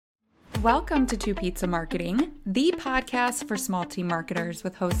Welcome to Two Pizza Marketing, the podcast for small team marketers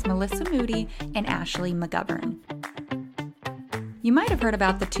with hosts Melissa Moody and Ashley McGovern. You might have heard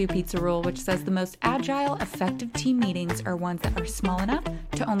about the two pizza rule, which says the most agile, effective team meetings are ones that are small enough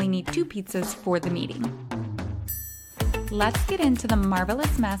to only need two pizzas for the meeting. Let's get into the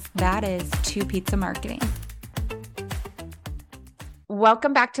marvelous mess that is Two Pizza Marketing.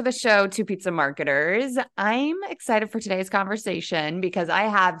 Welcome back to the show, Two Pizza Marketers. I'm excited for today's conversation because I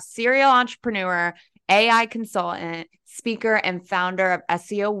have serial entrepreneur, AI consultant, speaker, and founder of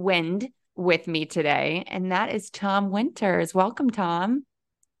SEOwind with me today, and that is Tom Winters. Welcome, Tom.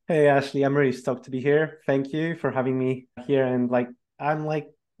 Hey, Ashley. I'm really stoked to be here. Thank you for having me here. And I'm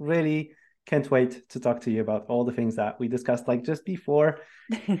really can't wait to talk to you about all the things that we discussed just before.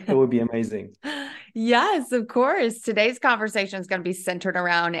 It would be amazing. Yes, of course. Today's conversation is going to be centered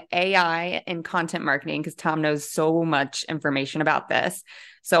around AI and content marketing because Tom knows so much information about this.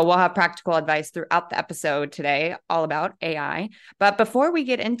 So we'll have practical advice throughout the episode today, all about AI. But before we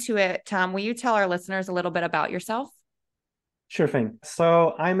get into it, Tom, will you tell our listeners a little bit about yourself? Sure thing.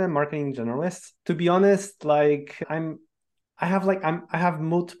 So I'm a marketing generalist. To be honest, I have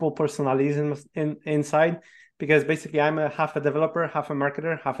multiple personalities inside. Because basically I'm half a developer, half a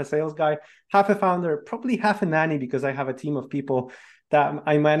marketer, half a sales guy, half a founder, probably half a nanny because I have a team of people that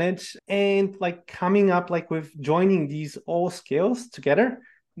I manage. And coming up with joining these all skills together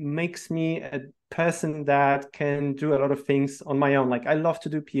makes me a person that can do a lot of things on my own. I love to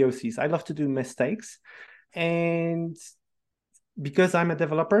do POCs. I love to do mistakes. And because I'm a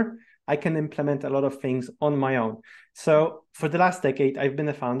developer, I can implement a lot of things on my own. So for the last decade, I've been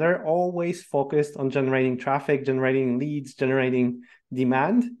a founder, always focused on generating traffic, generating leads, generating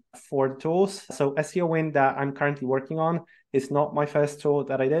demand for the tools. So SEOwind that I'm currently working on is not my first tool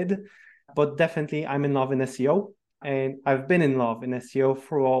that I did, but definitely I'm in love in SEO. And I've been in love in SEO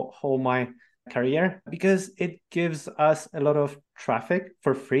through whole my career because it gives us a lot of traffic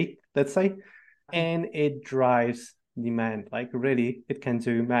for free, let's say, and it drives demand. Really, it can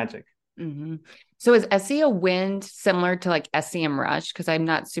do magic. Mm-hmm. So is SEOwind similar to SEMrush? Because I'm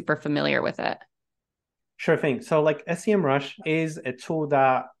not super familiar with it. Sure thing. So SEMrush is a tool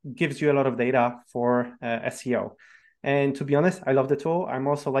that gives you a lot of data for SEO. And to be honest, I love the tool. I'm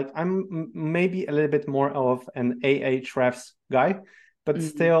also I'm maybe a little bit more of an Ahrefs guy, but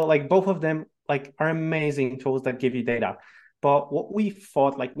still both of them are amazing tools that give you data. But what we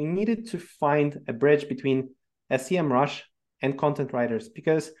thought we needed to find a bridge between SEMrush and content writers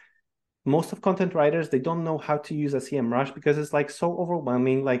because most of content writers, they don't know how to use a SEMrush because it's so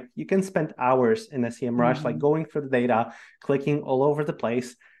overwhelming. You can spend hours in a SEMrush, going through the data, clicking all over the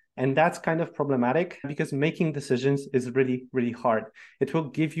place. And that's kind of problematic because making decisions is really, really hard. It will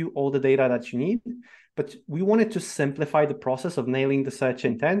give you all the data that you need, but we wanted to simplify the process of nailing the search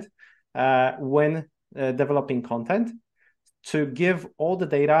intent when developing content to give all the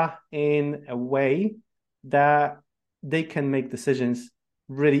data in a way that they can make decisions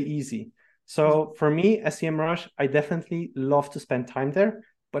really easy. So for me, SEMrush, I definitely love to spend time there,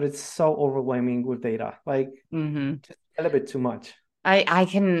 but it's so overwhelming with data, just a little bit too much. I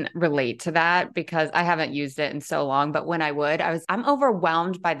can relate to that because I haven't used it in so long, but when I'm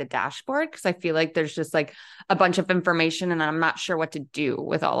overwhelmed by the dashboard because I feel like there's just a bunch of information and I'm not sure what to do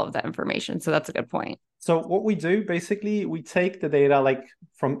with all of that information. So that's a good point. So what we do, basically, we take the data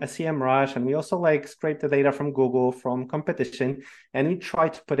from SEMrush and we also scrape the data from Google, from competition, and we try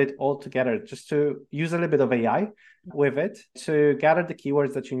to put it all together just to use a little bit of AI with it to gather the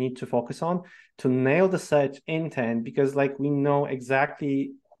keywords that you need to focus on, to nail the search intent, because we know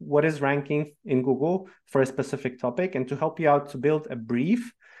exactly what is ranking in Google for a specific topic and to help you out to build a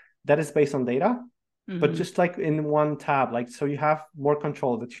brief that is based on data, but just in one tab, so you have more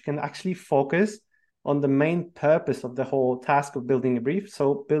control that you can actually focus on the main purpose of the whole task of building a brief.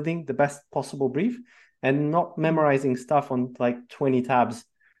 So building the best possible brief and not memorizing stuff on 20 tabs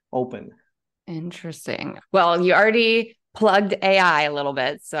open. Interesting. Well, you already plugged AI a little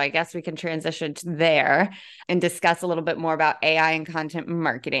bit, so I guess we can transition to there and discuss a little bit more about AI and content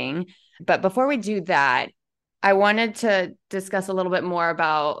marketing. But before we do that, I wanted to discuss a little bit more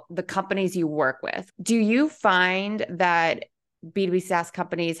about the companies you work with. Do you find that B2B SaaS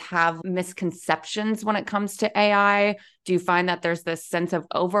companies have misconceptions when it comes to AI? Do you find that there's this sense of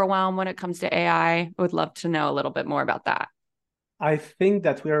overwhelm when it comes to AI? I would love to know a little bit more about that. I think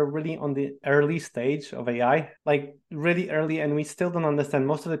that we are really on the early stage of AI, really early, and we still don't understand.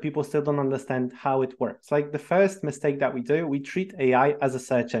 Most of the people still don't understand how it works. The first mistake that we do, we treat AI as a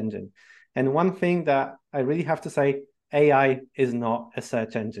search engine. And one thing that I really have to say, AI is not a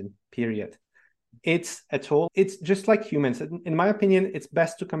search engine, period. It's a tool. It's just like humans. In my opinion, it's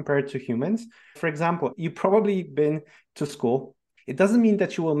best to compare it to humans. For example, you've probably been to school. It doesn't mean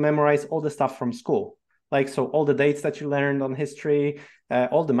that you will memorize all the stuff from school. Like, so all the dates that you learned on history,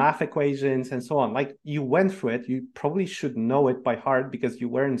 all the math equations and so on. Like, you went through it. You probably should know it by heart because you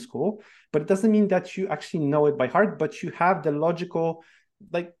were in school, but it doesn't mean that you actually know it by heart, but you have the logical,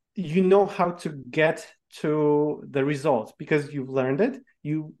 like, you know how to get to the result because you've learned it.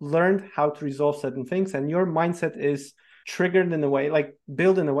 You learned how to resolve certain things, and your mindset is triggered in a way, like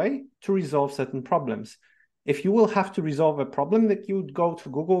built in a way to resolve certain problems. If you will have to resolve a problem, that you would go to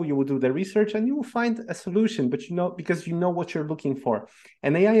Google, you will do the research, and you will find a solution, but you know, because you know what you're looking for.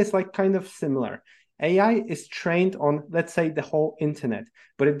 And AI is like kind of similar. AI is trained on, let's say, the whole internet,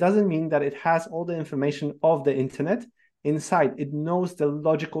 but it doesn't mean that it has all the information of the internet inside. It knows the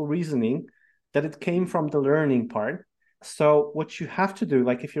logical reasoning that it came from the learning part. So what you have to do,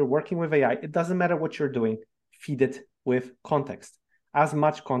 like if you're working with AI, it doesn't matter what you're doing, feed it with context, as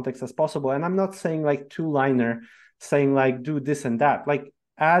much context as possible. And I'm not saying like two-liner, saying like do this and that, like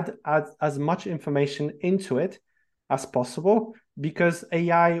add as much information into it as possible, because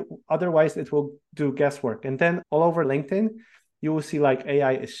AI, otherwise it will do guesswork. And then all over LinkedIn, you will see like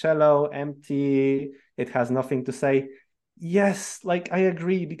AI is shallow, empty, it has nothing to say. Yes, like I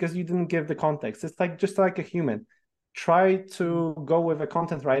agree, because you didn't give the context. It's like just like a human. Try to go with a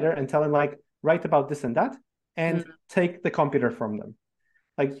content writer and tell him like, write about this and that, and take the computer from them.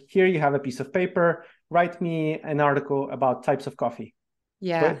 Like, here you have a piece of paper, write me an article about types of coffee.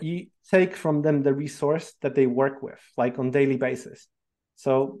 Yeah. But you take from them the resource that they work with, like on daily basis.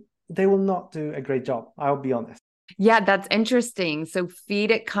 So they will not do a great job, I'll be honest. Yeah, that's interesting. So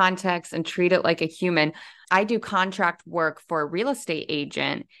feed it context and treat it like a human. I do contract work for a real estate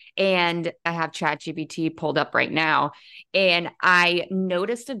agent, and I have ChatGPT pulled up right now. And I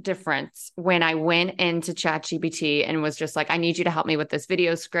noticed a difference when I went into ChatGPT and was just like, I need you to help me with this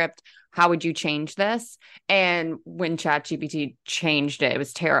video script. How would you change this? And when ChatGPT changed it, it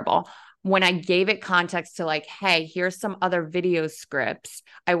was terrible. When I gave it context to like, hey, here's some other video scripts.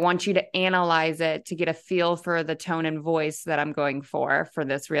 I want you to analyze it to get a feel for the tone and voice that I'm going for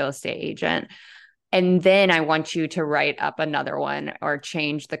this real estate agent. And then I want you to write up another one or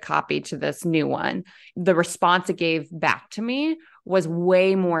change the copy to this new one. The response it gave back to me was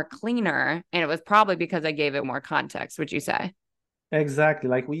way more cleaner. And it was probably because I gave it more context, would you say? Exactly.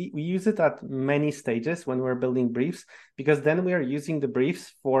 Like we use it at many stages when we're building briefs, because then we are using the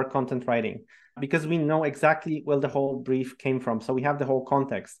briefs for content writing, because we know exactly where the whole brief came from. So we have the whole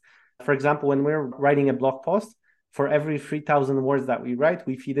context. For example, when we're writing a blog post, for every 3,000 words that we write,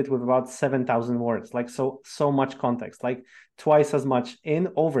 we feed it with about 7,000 words. Like so much context, like twice as much in,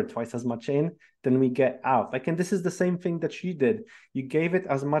 over twice as much in than we get out. Like, and this is the same thing that you did. You gave it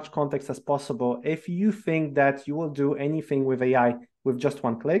as much context as possible. If you think that you will do anything with AI with just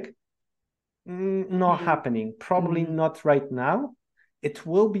one click, not happening. Probably not right now. It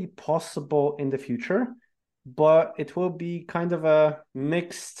will be possible in the future, but it will be kind of a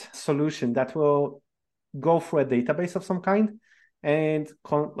mixed solution that will go through a database of some kind, and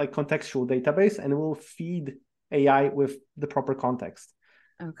like contextual database, and it will feed AI with the proper context.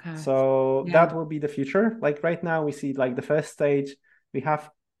 Okay. So Yeah. that will be the future. Like right now, we see like the first stage, we have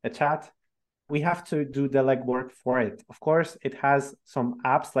a chat. We have to do the legwork for it. Of course, it has some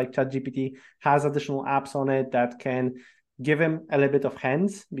apps, like ChatGPT has additional apps on it that can give him a little bit of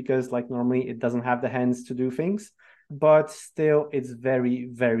hands, because like normally it doesn't have the hands to do things, but still it's very,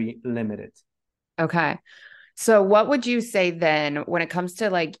 very limited. Okay. So what would you say then when it comes to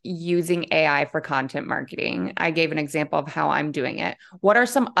like using AI for content marketing? I gave an example of how I'm doing it. What are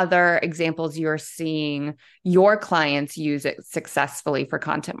some other examples you're seeing your clients use it successfully for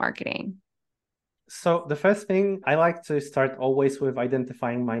content marketing? So the first thing, I like to start always with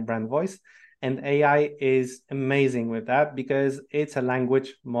identifying my brand voice. And AI is amazing with that, because it's a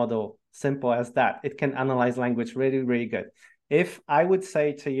language model. Simple as that. It can analyze language really, really good. If I would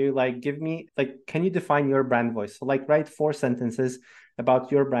say to you, like, give me, like, can you define your brand voice? So, like, write 4 sentences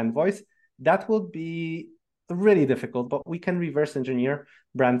about your brand voice. That would be really difficult, but we can reverse engineer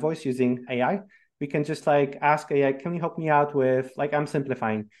brand voice using AI. We can just like ask AI, can you help me out with, like, I'm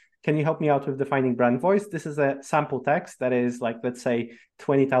simplifying, can you help me out with defining brand voice? This is a sample text that is like, let's say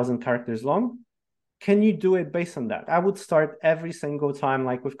 20,000 characters long. Can you do it based on that? I would start every single time,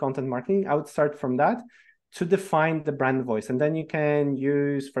 like with content marketing, I would start from that to define the brand voice. And then you can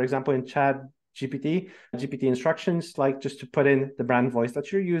use, for example, in GPT instructions, like just to put in the brand voice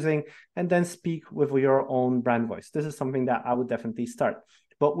that you're using and then speak with your own brand voice. This is something that I would definitely start.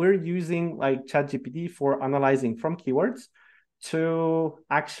 But we're using like ChatGPT for analyzing from keywords to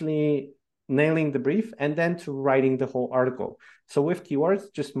actually nailing the brief and then to writing the whole article. So with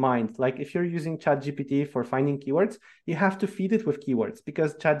keywords, just mind, like if you're using ChatGPT for finding keywords, you have to feed it with keywords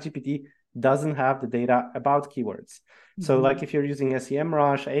because ChatGPT doesn't have the data about keywords. So like if you're using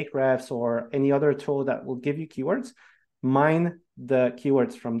SEMrush, Ahrefs, or any other tool that will give you keywords, mine the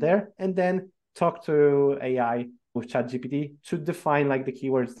keywords from there and then talk to AI with ChatGPT to define like the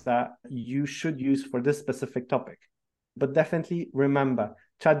keywords that you should use for this specific topic. But definitely remember,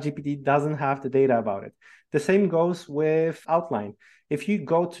 ChatGPT doesn't have the data about it. The same goes with outline. If you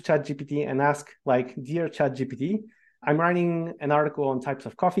go to ChatGPT and ask like, dear ChatGPT, I'm writing an article on types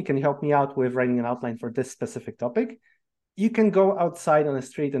of coffee. Can you help me out with writing an outline for this specific topic? You can go outside on the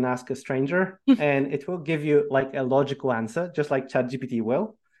street and ask a stranger and it will give you like a logical answer, just like ChatGPT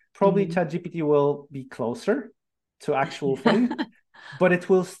will. Probably ChatGPT will be closer to actual thing, but it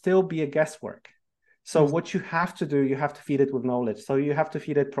will still be a guesswork. So what you have to do, you have to feed it with knowledge. So you have to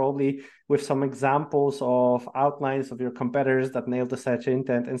feed it probably with some examples of outlines of your competitors that nailed the search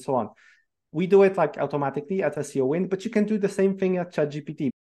intent and so on. We do it like automatically at SEOwind, but you can do the same thing at ChatGPT.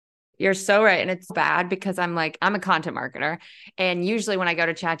 You're so right. And it's bad because I'm a content marketer. And usually when I go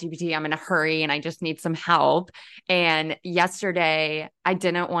to ChatGPT, I'm in a hurry and I just need some help. And yesterday I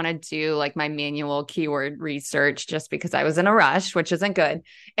didn't want to do like my manual keyword research just because I was in a rush, which isn't good.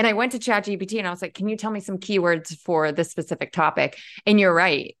 And I went to ChatGPT and I was like, can you tell me some keywords for this specific topic? And you're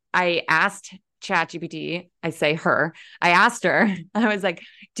right. I asked ChatGPT, I say her, I asked her, I was like,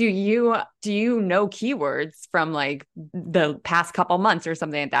 do you know keywords from like the past couple months or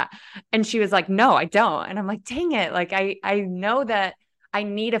something like that? And she was like, no, I don't. And I'm like, dang it. Like, I know that I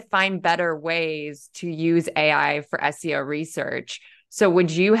need to find better ways to use AI for SEO research. So would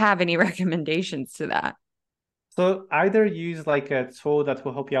you have any recommendations to that? So either use like a tool that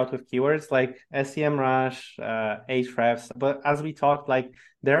will help you out with keywords like SEMrush, Ahrefs, but as we talked, like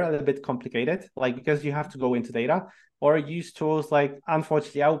they're a little bit complicated, like because you have to go into data, or use tools like,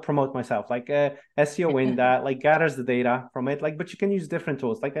 unfortunately, I will promote myself, like SEOwind that like gathers the data from it, like, but you can use different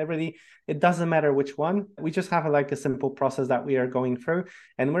tools. Like it doesn't matter which one. We just have like a simple process that we are going through,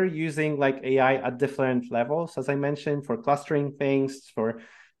 and we're using like AI at different levels, as I mentioned, for clustering things, for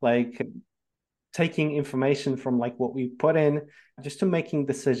like taking information from like what we put in just to making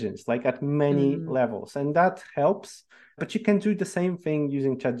decisions like at many levels, and that helps. But you can do the same thing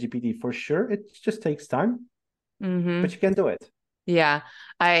using ChatGPT for sure. It just takes time, but you can do it. Yeah,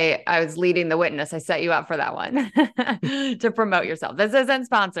 I was leading the witness. I set you up for that one to promote yourself. This isn't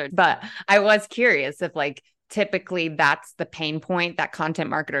sponsored, but I was curious if like typically that's the pain point that content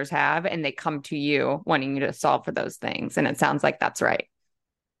marketers have and they come to you wanting you to solve for those things. And it sounds like that's right.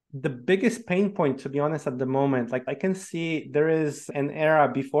 The biggest pain point, to be honest, at the moment, like I can see there is an era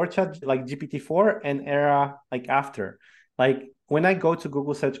before chat like GPT-4 and era like after. Like when I go to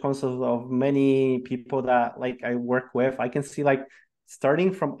Google Search Console of many people that like I work with, I can see like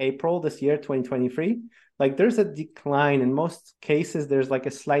starting from April this year, 2023, like there's a decline. In most cases, there's like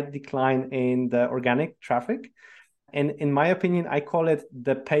a slight decline in the organic traffic. And in my opinion, I call it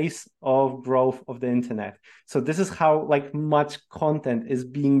the pace of growth of the internet. So this is how like much content is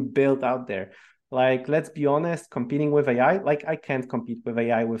being built out there. Like, let's be honest, competing with AI, like I can't compete with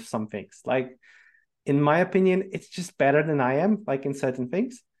AI with some things. Like, in my opinion, it's just better than I am, like in certain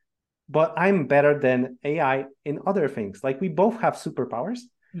things, but I'm better than AI in other things. Like we both have superpowers.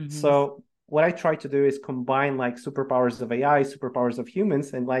 So what I try to do is combine like superpowers of AI, superpowers of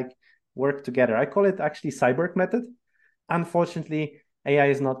humans, and like work together. I call it actually cyborg method. Unfortunately, AI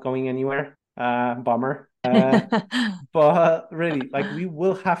is not going anywhere. Bummer. But really, like we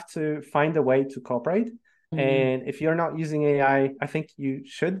will have to find a way to cooperate. And if you're not using I think you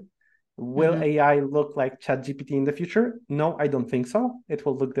should. Will AI look like ChatGPT in the future? No, I don't think so. It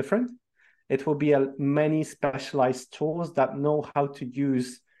will look different. It will be many specialized tools that know how to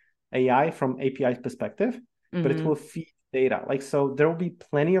use AI from API perspective, but it will feed data. Like, so there will be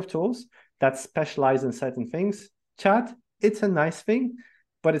plenty of tools that specialize in certain things. Chat, it's a nice thing,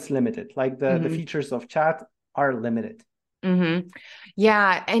 but it's limited. Like the features of chat are limited.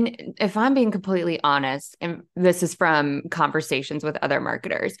 Yeah. And if I'm being completely honest, and this is from conversations with other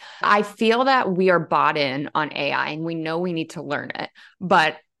marketers, I feel that we are bought in on AI and we know we need to learn it.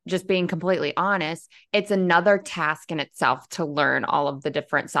 But just being completely honest, it's another task in itself to learn all of the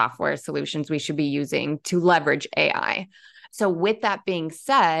different software solutions we should be using to leverage AI. So, with that being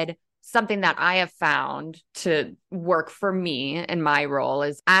said, something that I have found to work for me in my role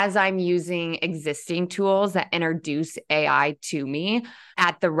is as I'm using existing tools that introduce AI to me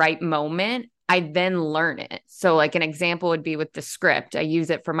at the right moment, I then learn it. So, like an example would be with the script. I use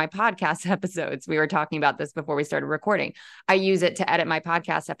it for my podcast episodes. We were talking about this before we started recording. I use it to edit my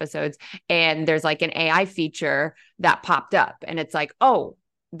podcast episodes. And there's like an AI feature that popped up. And it's like, oh,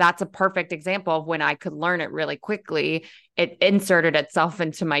 that's a perfect example of when I could learn it really quickly. It inserted itself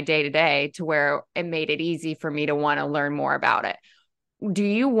into my day to day to where it made it easy for me to want to learn more about it. Do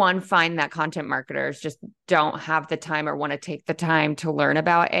you, one, find that content marketers just don't have the time or want to take the time to learn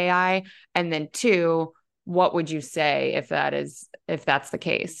about AI? And then two, what would you say if that's the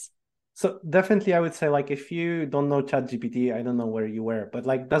case? So definitely I would say like if you don't know ChatGPT, I don't know where you were, but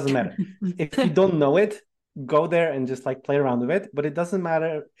like doesn't matter. If you don't know it, go there and just like play around with it. But it doesn't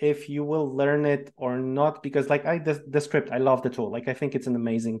matter if you will learn it or not, because like the script, I love the tool. Like I think it's an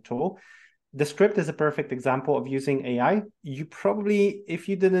amazing tool. The script is a perfect example of using AI. You probably, if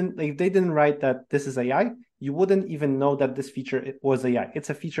they didn't write that this is AI, you wouldn't even know that this feature was AI. It's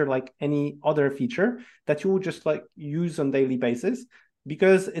a feature like any other feature that you would just like use on daily basis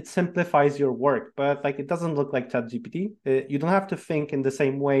because it simplifies your work. But like it doesn't look like ChatGPT. You don't have to think in the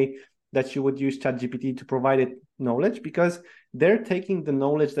same way that you would use ChatGPT to provide it knowledge, because they're taking the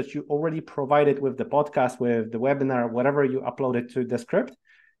knowledge that you already provided with the podcast, with the webinar, whatever you uploaded to the script,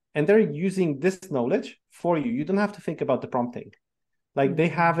 and they're using this knowledge for you. You don't have to think about the prompting. Like they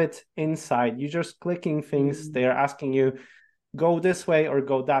have it inside. You're just clicking things. They're asking you, go this way or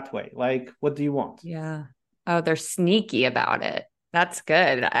go that way. Like, what do you want? Yeah. Oh, they're sneaky about it. That's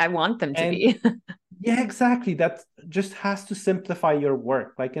good. I want them to And be. yeah, exactly. That just has to simplify your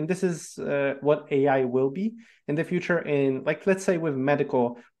work. Like, and this is what AI will be in the future. In like, let's say with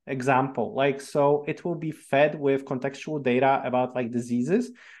medical example, like, so it will be fed with contextual data about like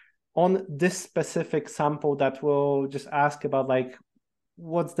diseases on this specific sample that will just ask about like,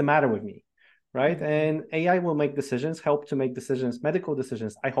 what's the matter with me, right? And AI will make decisions, help to make decisions, medical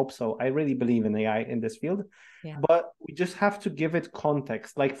decisions. I hope so. I really believe in AI in this field. Yeah. But we just have to give it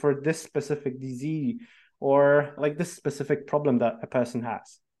context, like for this specific disease or like this specific problem that a person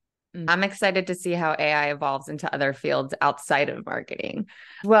has. I'm excited to see how AI evolves into other fields outside of marketing.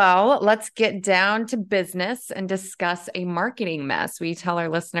 Well, let's get down to business and discuss a marketing mess. Will you tell our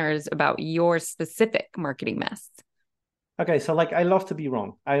listeners about your specific marketing mess? Okay, so like I love to be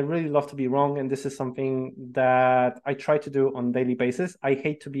wrong. I really love to be wrong. And this is something that I try to do on a daily basis. I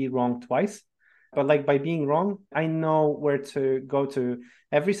hate to be wrong twice, but like by being wrong, I know where to go to.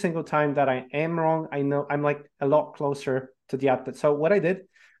 Every single time that I am wrong, I know I'm like a lot closer to the output. So what I did,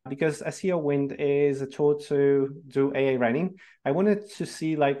 because SEOwind is a tool to do AI writing, I wanted to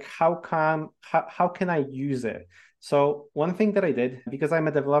see like how can I use it? So one thing that I did, because I'm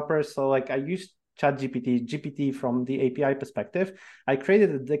a developer, so like I used ChatGPT, GPT from the API perspective, I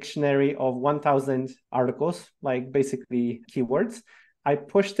created a dictionary of 1,000 articles, like basically keywords. I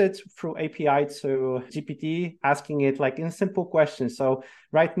pushed it through API to GPT, asking it like in simple questions. So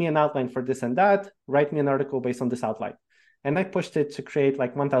write me an outline for this and that, write me an article based on this outline. And I pushed it to create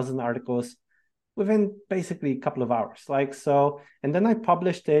like 1,000 articles within basically a couple of hours. Like so, and then I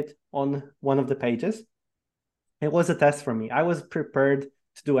published it on one of the pages. It was a test for me. I was prepared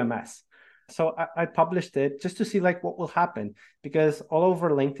to do a mess. So I published it just to see like what will happen, because all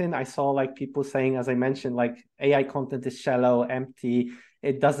over LinkedIn I saw like people saying, as I mentioned, like AI content is shallow, empty,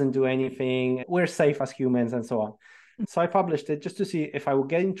 it doesn't do anything, we're safe as humans and so on. So I published it just to see if I would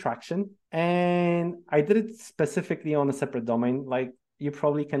get traction, and I did it specifically on a separate domain. Like you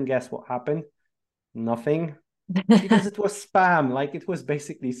probably can guess what happened. Nothing, because it was spam. Like it was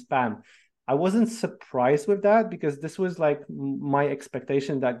basically spam. I wasn't surprised with that, because this was like my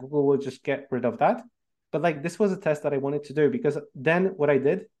expectation that Google will just get rid of that. But like this was a test that I wanted to do, because then what I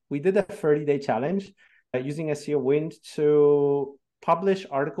did, we did a 30-day challenge using SEOwind to publish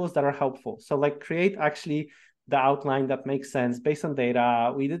articles that are helpful. So like create actually the outline that makes sense based on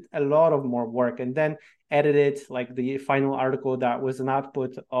data. We did a lot of more work, and then edit it, like the final article that was an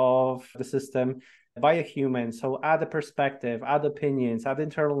output of the system by a human. So add a perspective, add opinions, add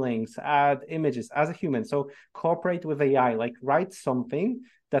internal links, add images as a human. So cooperate with AI, like write something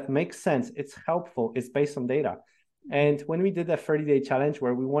that makes sense. It's helpful. It's based on data. And when we did a 30-day challenge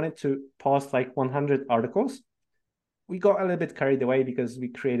where we wanted to post like 100 articles, we got a little bit carried away because we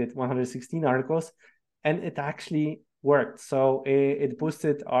created 116 articles, and it actually worked. So it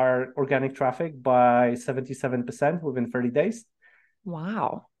boosted our organic traffic by 77% within 30 days.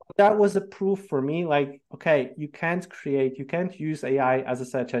 Wow. That was a proof for me, like, okay, you can't use AI as a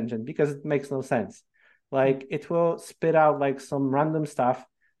search engine because it makes no sense. Like it will spit out like some random stuff,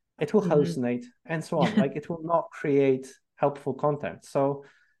 it will hallucinate and so on. Like it will not create helpful content. So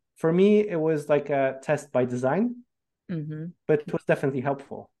for me, it was like a test by design, but it was definitely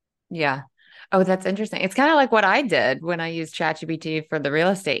helpful. Yeah. Oh, that's interesting. It's kind of like what I did when I used ChatGPT for the real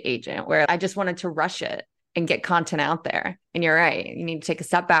estate agent, where I just wanted to rush it and get content out there. And you're right. You need to take a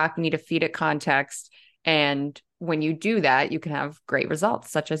step back, you need to feed it context. And when you do that, you can have great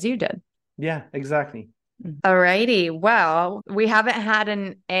results, such as you did. Yeah, exactly. All righty. Well, we haven't had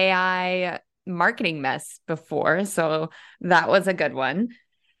an AI marketing mess before, so that was a good one.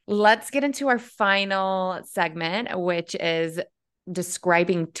 Let's get into our final segment, which is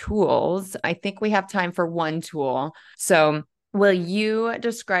describing tools. I think we have time for one tool. So, will you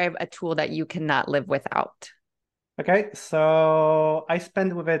describe a tool that you cannot live without? Okay, so I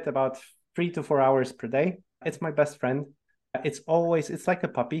spend with it about 3 to 4 hours per day. It's my best friend. It's like a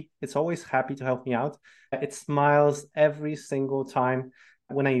puppy. It's always happy to help me out. It smiles every single time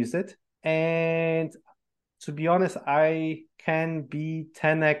when I use it. And to be honest, I can be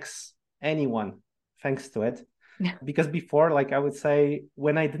 10x anyone thanks to it. Because before, like I would say,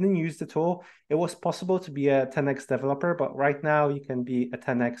 when I didn't use the tool, it was possible to be a 10x developer, but right now you can be a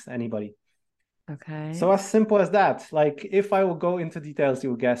 10x anybody. Okay. So as simple as that. Like if I will go into details,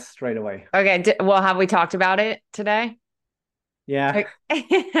 you'll guess straight away. Okay. Well, have we talked about it today? Yeah, Okay.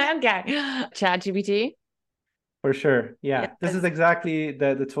 Okay. ChatGPT. for sure. Yeah. This is Yes. exactly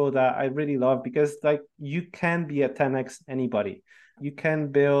the tool that I really love because like you can be a 10x anybody. You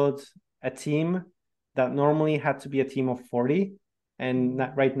can build a team that normally had to be a team of 40. And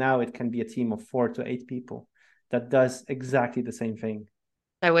right now it can be a team of 4 to 8 people that does exactly the same thing.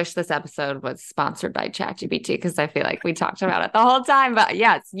 I wish this episode was sponsored by ChatGPT because I feel like we talked about it the whole time. But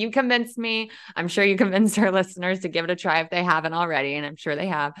yes, you convinced me. I'm sure you convinced our listeners to give it a try if they haven't already, and I'm sure they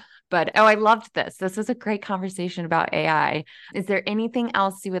have. But oh, I loved this. This was a great conversation about AI. Is there anything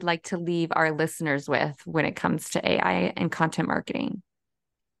else you would like to leave our listeners with when it comes to AI and content marketing?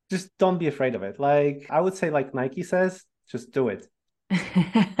 Just don't be afraid of it. Like I would say, like Nike says, just do it.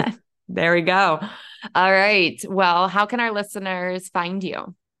 There we go. All right. Well, how can our listeners find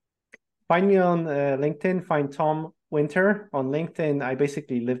you? Find me on LinkedIn. Find Tom Winter on LinkedIn. I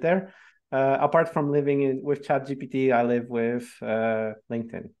basically live there. Apart from living with ChatGPT, I live with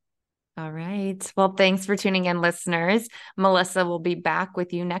LinkedIn. All right. Well, thanks for tuning in, listeners. Melissa will be back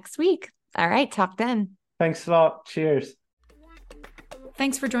with you next week. All right. Talk then. Thanks a lot. Cheers.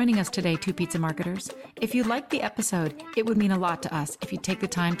 Thanks for joining us today, Two Pizza Marketers. If you liked the episode, it would mean a lot to us if you take the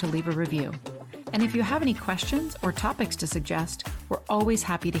time to leave a review. And if you have any questions or topics to suggest, we're always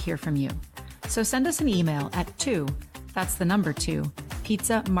happy to hear from you. So send us an email at 2, that's the number 2,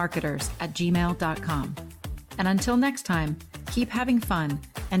 pizzamarketers@gmail.com. And until next time, keep having fun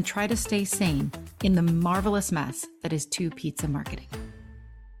and try to stay sane in the marvelous mess that is Two Pizza Marketing.